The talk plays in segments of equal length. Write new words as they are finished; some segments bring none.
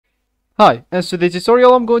Hi, in today's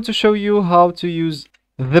tutorial I'm going to show you how to use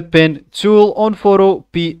the pen tool on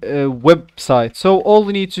Photopea website. So all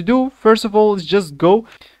you need to do first of all is just go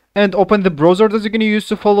and open the browser that you're going to use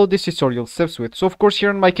to follow this tutorial steps with. So of course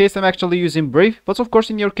here in my case I'm actually using Brave, but of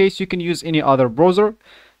course in your case you can use any other browser,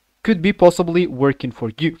 could be possibly working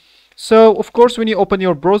for you. So of course when you open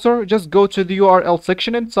your browser, just go to the URL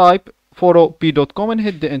section and type photopea.com and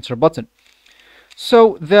hit the enter button.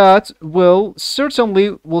 So that will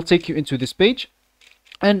certainly take you into this page.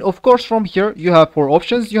 And of course from here you have four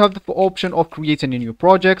options. You have the option of creating a new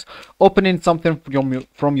project, opening something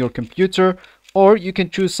from your computer, or you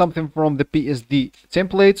can choose something from the PSD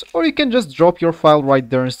templates, or you can just drop your file right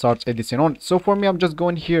there and start editing on it. So for me, I'm just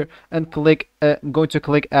going here and I'm going to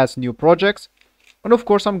click as new projects. And of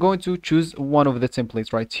course I'm going to choose one of the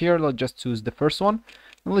templates right here. Let's just choose the first one.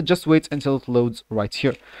 And let's just wait until it loads right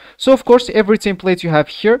here. So of course every template you have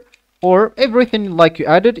here, or everything like you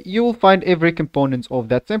added, you will find every component of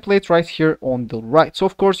that template right here on the right. So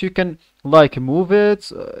of course you can like move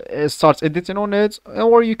it, start editing on it,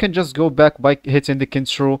 or you can just go back by hitting the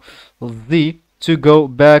Ctrl Z to go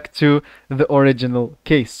back to the original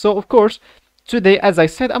case. So of course today, as I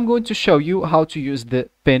said, I'm going to show you how to use the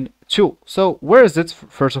pen tool. So where is it?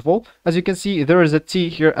 First of all, as you can see, there is a T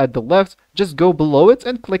here at the left. Just go below it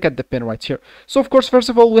and click at the pen right here. So of course, first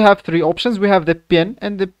of all, we have three options. We have the pen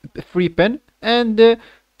and the free pen and the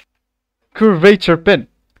curvature pen.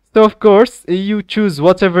 So of course, you choose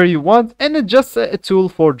whatever you want, and it's just a tool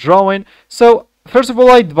for drawing. So first of all,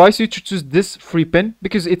 I advise you to choose this free pen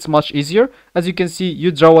because it's much easier. As you can see, you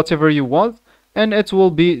draw whatever you want and it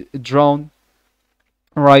will be drawn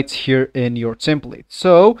right here in your template.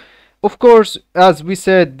 So of course, as we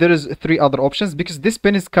said, there is three other options because this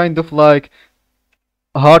pen is kind of like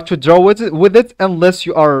hard to draw with it unless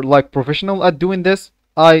you are like professional at doing this.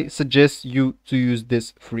 I suggest you to use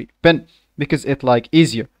this free pen because it's like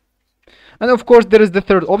easier. And of course there is the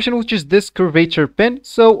third option, which is this curvature pen.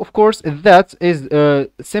 So of course that is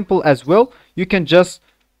simple as well. You can just,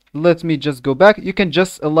 let me just go back, you can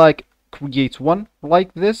just like create one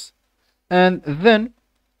like this, and then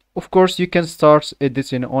of course you can start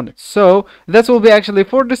editing on it. So that will be actually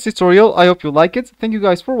for this tutorial. I hope you like it. Thank you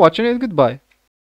guys for watching and goodbye.